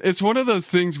 And it's one of those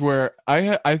things where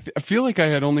I feel like I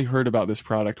had only heard about this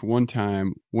product one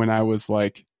time when I was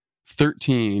like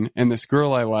 13, and this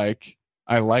girl I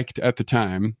liked at the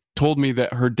time told me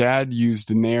that her dad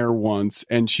used Nair once,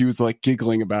 and she was like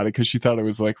giggling about it because she thought it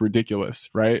was like ridiculous,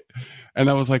 right? And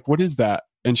I was like, what is that?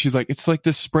 And she's like, it's like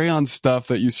this spray-on stuff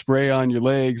that you spray on your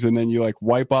legs and then you like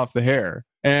wipe off the hair.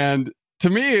 And to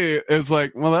me, it's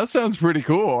like, well, that sounds pretty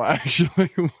cool, actually.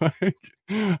 Like,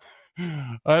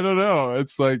 I don't know.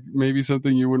 It's like maybe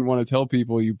something you wouldn't want to tell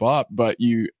people you bought, but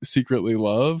you secretly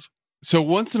love. So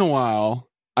once in a while,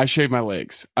 I shave my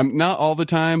legs. I'm not all the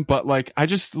time, but like, I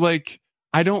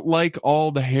don't like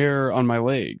all the hair on my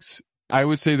legs. I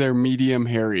would say they're medium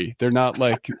hairy. They're not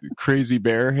like crazy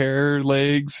bear hair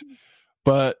legs,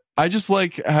 but I just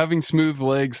like having smooth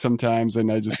legs sometimes,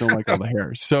 and I just don't like all the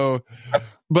hair. So,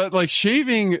 but like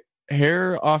shaving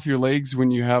hair off your legs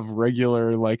when you have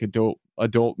regular like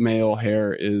adult male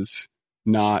hair is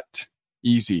not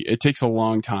easy. It takes a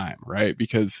long time, right?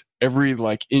 Because every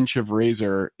like inch of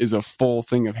razor is a full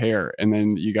thing of hair, and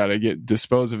then you got to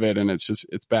dispose of it, and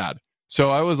it's bad. So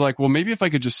I was like, well, maybe if I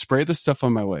could just spray the stuff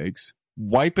on my legs,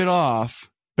 wipe it off,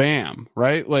 bam,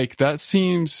 right? Like that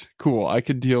seems cool. I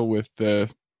could deal with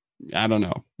I don't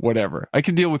know, whatever. I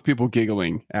could deal with people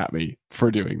giggling at me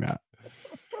for doing that.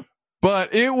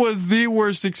 But it was the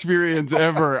worst experience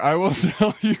ever. I will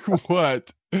tell you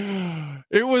what.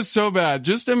 It was so bad.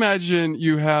 Just imagine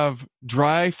you have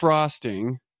dry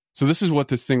frosting. So this is what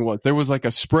this thing was. There was like a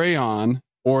spray on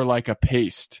or like a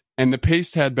paste. And the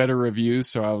paste had better reviews.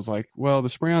 So I was like, well, the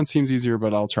spray on seems easier,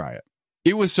 but I'll try it.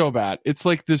 It was so bad. It's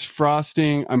like this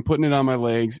frosting. I'm putting it on my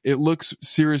legs. It looks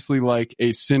seriously like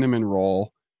a cinnamon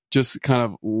roll, just kind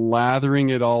of lathering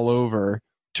it all over.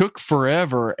 Took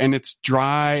forever, and it's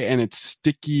dry and it's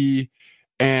sticky,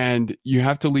 and you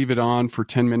have to leave it on for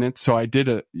 10 minutes. So I did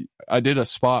a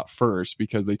spot first,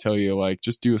 because they tell you like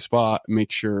just do a spot,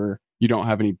 make sure you don't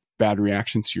have any bad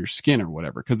reactions to your skin or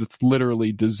whatever, because it's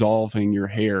literally dissolving your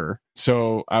hair.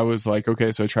 So I was like,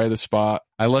 okay, so I tried the spot.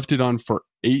 I left it on for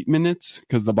 8 minutes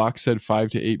because the box said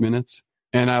 5 to 8 minutes,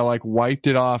 and I like wiped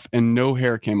it off and no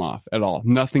hair came off at all.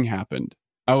 Nothing happened.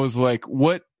 I was like,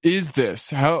 what is this?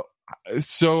 How?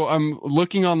 So I'm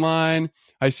looking online.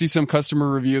 I see some customer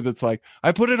review that's like,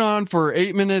 I put it on for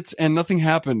 8 minutes and nothing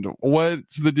happened.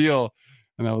 What's the deal?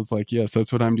 And I was like, yes,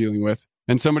 that's what I'm dealing with.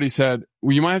 And somebody said,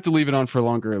 well, you might have to leave it on for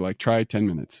longer. Like try 10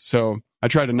 minutes. So I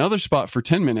tried another spot for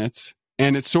 10 minutes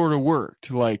and it sort of worked.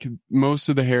 Like most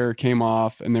of the hair came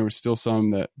off and there was still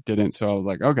some that didn't. So I was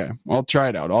like, okay, I'll try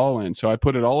it out all in. So I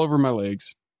put it all over my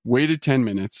legs, waited 10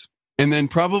 minutes. And then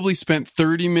probably spent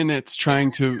 30 minutes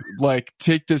trying to like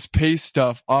take this paste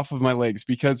stuff off of my legs,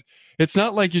 because it's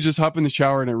not like you just hop in the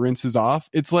shower and it rinses off.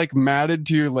 It's like matted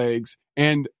to your legs,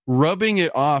 and rubbing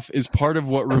it off is part of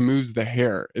what removes the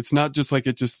hair. It's not just like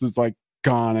it just is like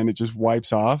gone and it just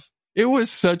wipes off. It was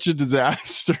such a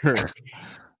disaster.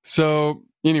 So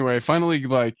anyway, finally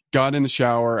like got in the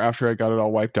shower after I got it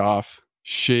all wiped off,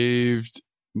 shaved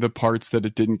the parts that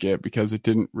it didn't get because it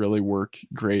didn't really work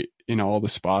great in all the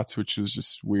spots, which was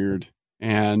just weird.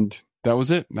 And that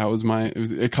was it. That was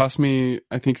it cost me,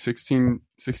 I think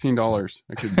 $16.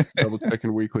 I could double check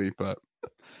in Weekly, but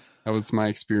that was my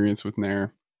experience with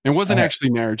Nair. It wasn't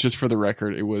actually Nair, just for the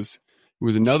record. It was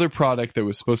another product that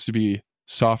was supposed to be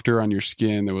softer on your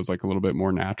skin. That was like a little bit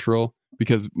more natural,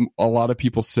 because a lot of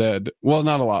people said, well,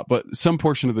 not a lot, but some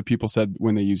portion of the people said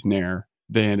when they used Nair,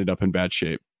 they ended up in bad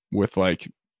shape with like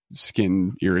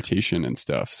skin irritation and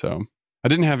stuff. So I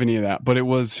didn't have any of that, but it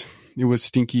was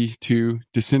stinky too.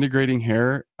 Disintegrating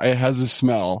hair. It has a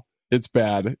smell. It's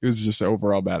bad. It was just an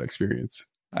overall bad experience.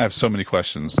 I have so many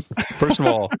questions. First of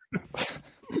all,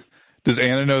 does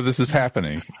Anna know this is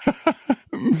happening?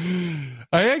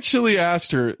 I actually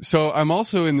asked her. So I'm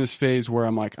also in this phase where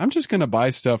I'm like, I'm just going to buy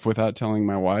stuff without telling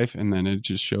my wife. And then it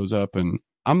just shows up and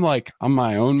I'm like, I'm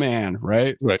my own man,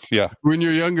 right? Right. Yeah. When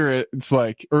you're younger, it's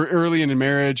like, or early in a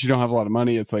marriage, you don't have a lot of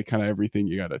money. It's like kind of everything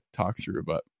you got to talk through.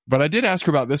 But I did ask her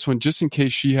about this one just in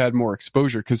case she had more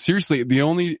exposure. Because seriously, the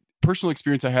only personal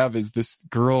experience I have is this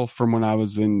girl from when I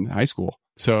was in high school.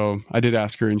 So I did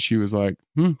ask her and she was like,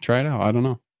 try it out. I don't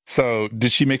know. So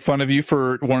did she make fun of you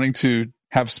for wanting to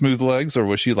have smooth legs, or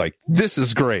was she like, this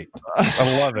is great,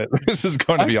 I love it, this is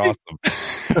going to be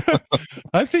awesome?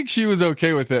 I think she was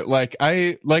okay with it. Like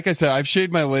I said, I've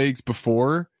shaved my legs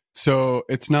before, so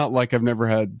it's not like I've never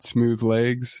had smooth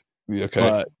legs. Okay.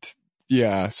 But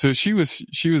yeah, so she was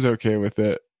okay with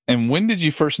it. And when did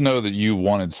you first know that you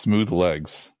wanted smooth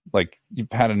legs? Like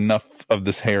you've had enough of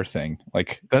this hair thing?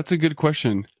 Like that's a good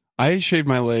question. I shaved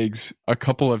my legs a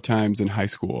couple of times in high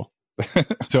school.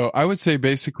 So I would say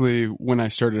basically when I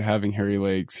started having hairy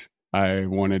legs, I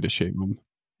wanted to shave them.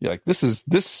 You're like, this is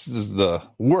the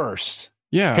worst.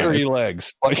 Yeah. Hairy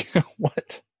legs. Like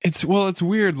what? It's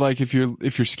weird. Like if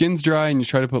your skin's dry and you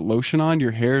try to put lotion on,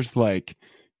 your hair's like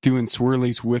doing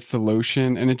swirlies with the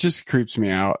lotion, and it just creeps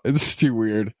me out. It's too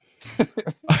weird.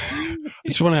 I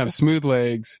just want to have smooth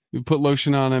legs. You put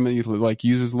lotion on them and you like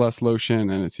uses less lotion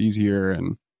and it's easier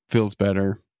and feels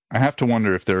better. I have to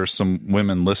wonder if there are some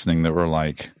women listening that were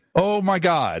like, oh my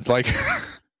God, like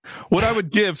what I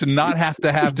would give to not have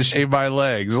to shave my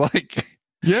legs. Like,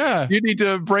 yeah, you need to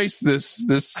embrace this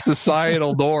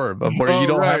societal norm of where you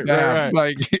don't have to have,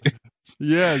 like,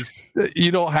 yes,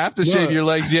 you don't have to shave your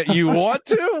legs yet you want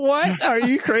to. What? Are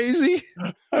you crazy?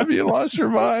 Have you lost your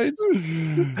minds?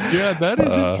 Yeah, that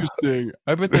is interesting.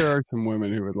 I bet there are some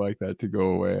women who would like that to go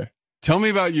away. Tell me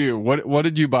about you. What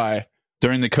did you buy?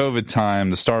 During the COVID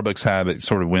time, the Starbucks habit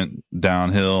sort of went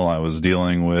downhill. I was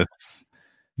dealing with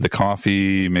the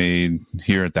coffee made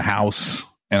here at the house.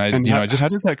 And how does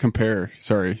that compare?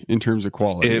 Sorry, in terms of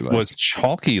quality, it was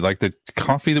chalky. Like the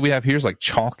coffee that we have here is like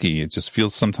chalky. It just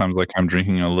feels sometimes like I'm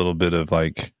drinking a little bit of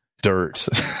like dirt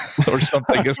or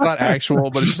something. It's not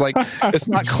actual, but it's just like it's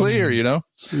not clear, you know?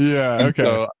 Yeah. And okay.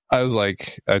 so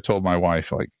I told my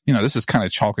wife, like, this is kind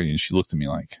of chalky, and she looked at me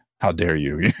like, "How dare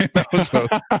you?" So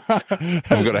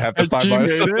I'm gonna have to find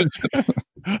myself.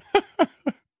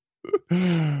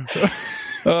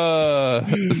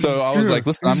 So I was like,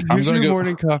 listen, I'm going to go.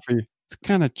 Morning coffee. It's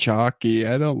kind of chalky.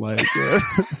 I don't like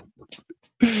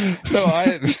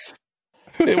it.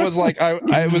 It was like I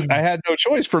had no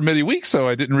choice for many weeks, so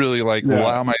I didn't really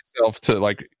allow myself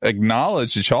to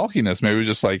acknowledge the chalkiness. Maybe it was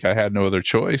just like I had no other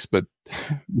choice, but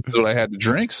this is what I had to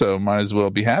drink, so might as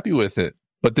well be happy with it.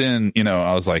 But then,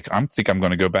 I was like, I'm going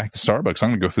to go back to Starbucks. I'm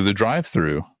going to go through the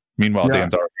drive-through. Meanwhile,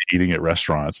 Dan's already eating at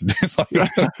restaurants. It's like,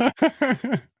 what's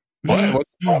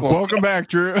the problem? Welcome back,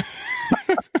 Drew.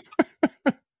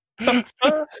 I'm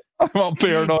all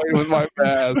paranoid with my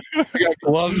mask. I got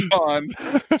gloves on.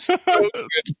 So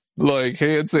good. Like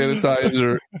hand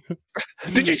sanitizer.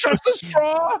 Did you trust the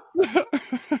straw?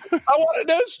 I wanted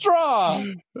no straw.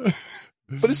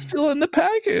 But it's still in the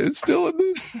packet. It's still in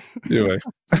this. Anyway.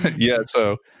 Yeah,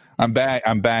 so I'm back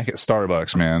at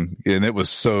Starbucks, man. And it was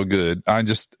so good. I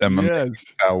just am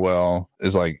amazed how well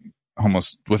is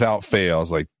almost without fail. I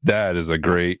was like, that is a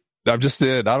great. I'm just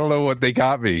in. I don't know what they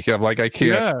got me. I'm like, I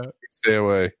can't stay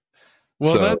away.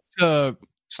 Well, that's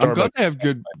I'm glad they have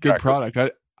good product.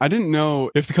 I didn't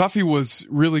know if the coffee was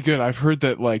really good. I've heard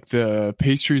that the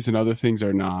pastries and other things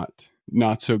are not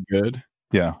so good.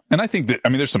 Yeah. And I think that,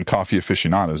 there's some coffee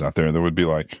aficionados out there that would be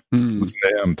like, I'm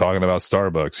talking about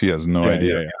Starbucks. He has no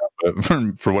idea. Yeah.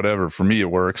 But for whatever, for me,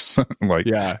 it works.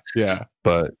 Yeah.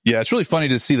 But yeah, it's really funny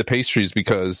to see the pastries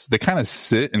because they kind of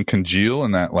sit and congeal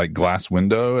in that glass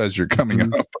window as you're coming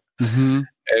up. Mm-hmm.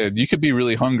 And you could be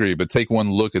really hungry, but take one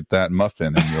look at that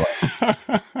muffin and you're like,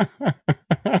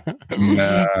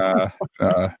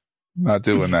 nah, not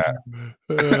doing that.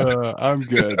 I'm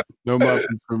good. No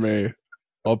muffins for me.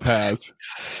 I'll pass.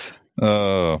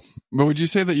 But would you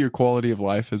say that your quality of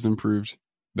life has improved?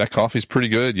 That coffee's pretty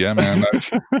good. Yeah, man.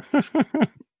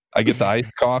 I get the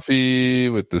iced coffee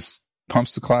with this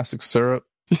pumps the classic syrup.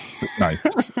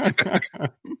 Nice.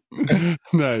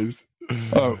 Nice.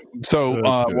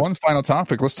 One final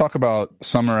topic. Let's talk about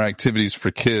summer activities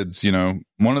for kids.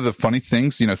 One of the funny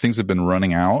things, things have been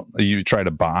running out. You try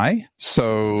to buy.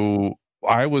 So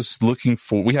I was looking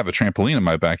we have a trampoline in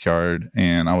my backyard,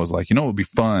 and I was like, what would be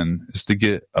fun is to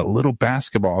get a little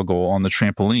basketball goal on the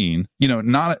trampoline,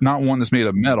 not one that's made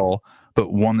of metal,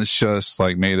 but one that's just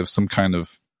made of some kind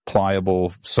of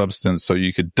pliable substance so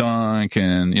you could dunk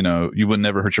and, you would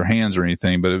never hurt your hands or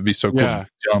anything, but it'd be so cool to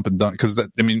jump and dunk. Cause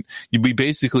we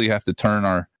basically have to turn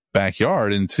our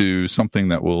backyard into something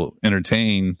that will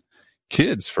entertain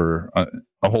kids for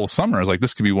a whole summer. I was like,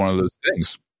 this could be one of those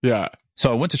things. Yeah. So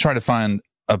I went to try to find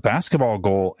a basketball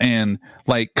goal, and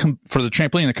for the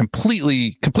trampoline, it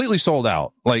completely sold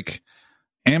out.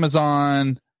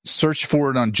 Amazon, search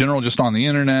for it on just on the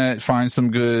internet, find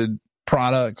some good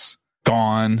products,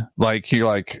 gone.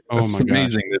 It's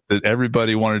amazing that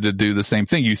everybody wanted to do the same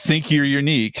thing. You think you're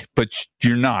unique, but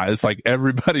you're not. It's like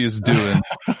everybody is doing.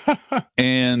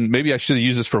 And maybe I should have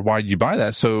used this for why did you buy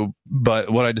that?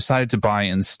 But what I decided to buy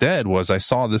instead was I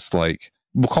saw this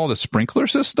we'll call it a sprinkler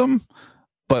system,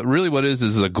 but really what it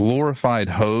is a glorified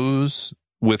hose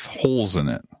with holes in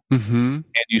it. Mm-hmm.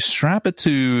 And you strap it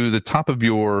to the top of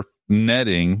your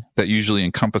netting that usually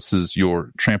encompasses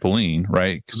your trampoline,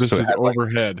 right? This is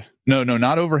overhead. No,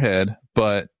 not overhead,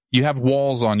 but you have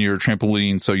walls on your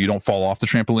trampoline so you don't fall off the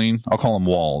trampoline. I'll call them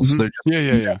walls. Mm-hmm. They're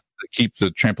just to keep the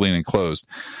trampoline enclosed.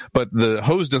 But the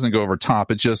hose doesn't go over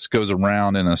top. It just goes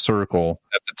around in a circle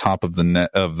at the top of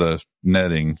the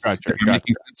netting. Gotcha.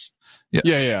 Making sense?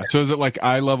 Yeah. So is it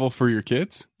eye level for your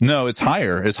kids? No, it's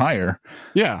higher. It's higher.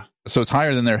 Yeah. So it's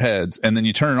higher than their heads. And then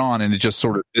you turn it on and it just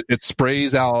sort of, it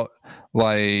sprays out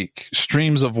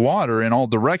streams of water in all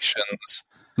directions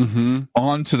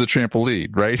onto the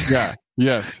trampoline, right? Yeah.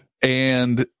 Yes.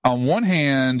 And on one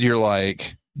hand, you're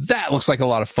like, that looks like a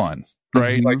lot of fun,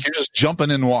 right? Mm-hmm. You're just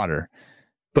jumping in water.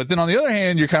 But then on the other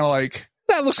hand, you're kind of like,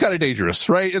 that looks kind of dangerous,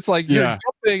 right? It's like you're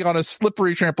jumping on a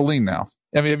slippery trampoline now.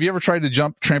 Have you ever tried to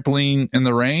jump trampoline in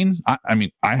the rain? I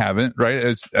haven't,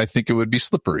 right? I think it would be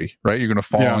slippery, right? You're going to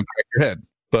fall and crack your head.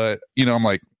 But, I'm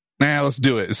like, nah, let's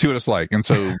do it. Let's see what it's like. And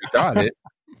so we got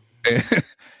it.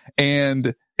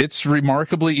 And it's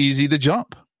remarkably easy to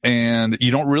jump. And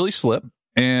you don't really slip.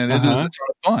 And it is a ton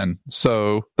of fun.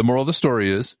 So the moral of the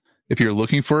story is, if you're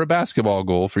looking for a basketball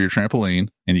goal for your trampoline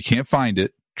and you can't find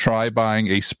it, try buying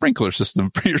a sprinkler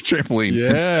system for your trampoline.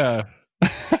 Yeah.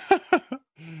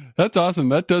 That's awesome.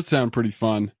 That does sound pretty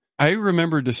fun. I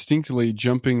remember distinctly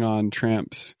jumping on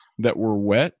tramps that were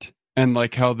wet, and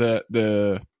like how the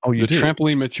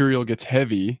trampoline material gets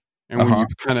heavy, and when you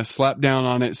kind of slap down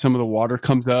on it, some of the water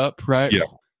comes up, right?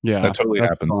 Yeah, that totally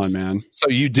happens. Fun, man. So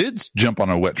you did jump on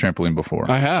a wet trampoline before?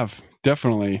 I have,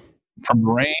 definitely. From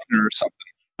rain or something?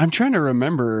 I'm trying to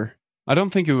remember. I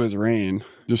don't think it was rain,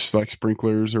 just like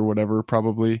sprinklers or whatever,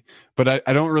 probably. But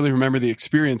I don't really remember the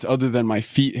experience other than my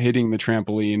feet hitting the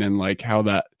trampoline and like how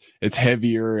that it's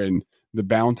heavier and the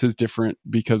bounce is different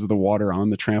because of the water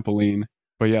on the trampoline.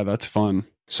 But yeah, that's fun.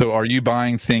 So are you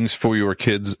buying things for your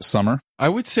kids' summer? I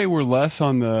would say we're less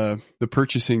on the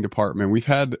purchasing department. We've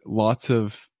had lots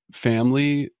of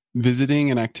family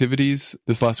visiting and activities.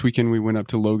 This last weekend, we went up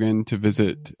to Logan to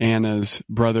visit Anna's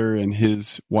brother and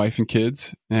his wife and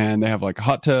kids. And they have like a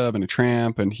hot tub and a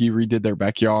tramp, and he redid their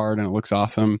backyard and it looks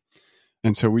awesome.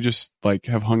 And so we just like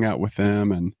have hung out with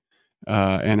them. And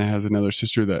Anna has another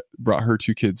sister that brought her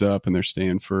 2 kids up, and they're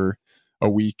staying for a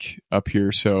week up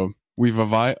here. So we've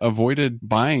avoided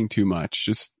buying too much,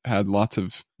 just had lots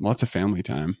of family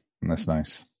time. That's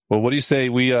nice. Well, what do you say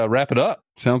we wrap it up?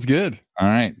 Sounds good. All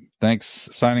right. Thanks.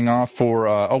 Signing off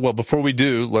for, before we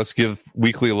do, let's give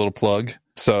Weekly a little plug.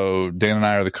 So Dan and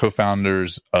I are the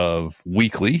co-founders of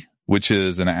Weekly, which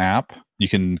is an app. You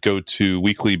can go to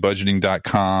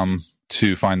weeklybudgeting.com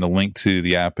to find the link to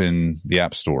the app in the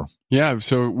App Store. Yeah,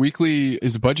 so Weekly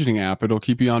is a budgeting app. It'll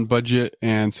keep you on budget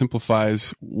and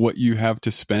simplifies what you have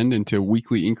to spend into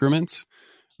weekly increments.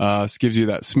 This gives you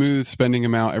that smooth spending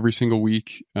amount every single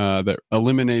week that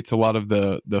eliminates a lot of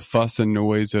the fuss and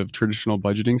noise of traditional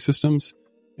budgeting systems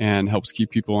and helps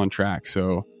keep people on track.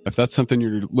 So if that's something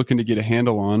you're looking to get a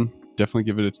handle on, definitely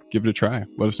give it a try.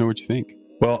 Let us know what you think.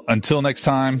 Well, until next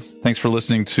time, thanks for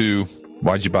listening to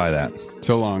Why'd You Buy That?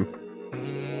 So long.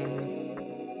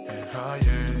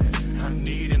 I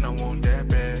need and I want that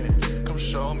bad. Come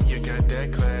show me you got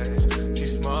that class.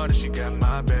 She's smart and she got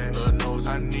my back. Lord knows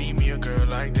I need me a girl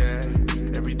like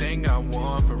that. Everything I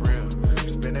want for real.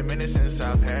 It's been a minute since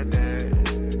I've had that.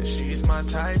 And she's my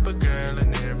type of girl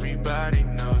and everybody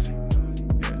knows it.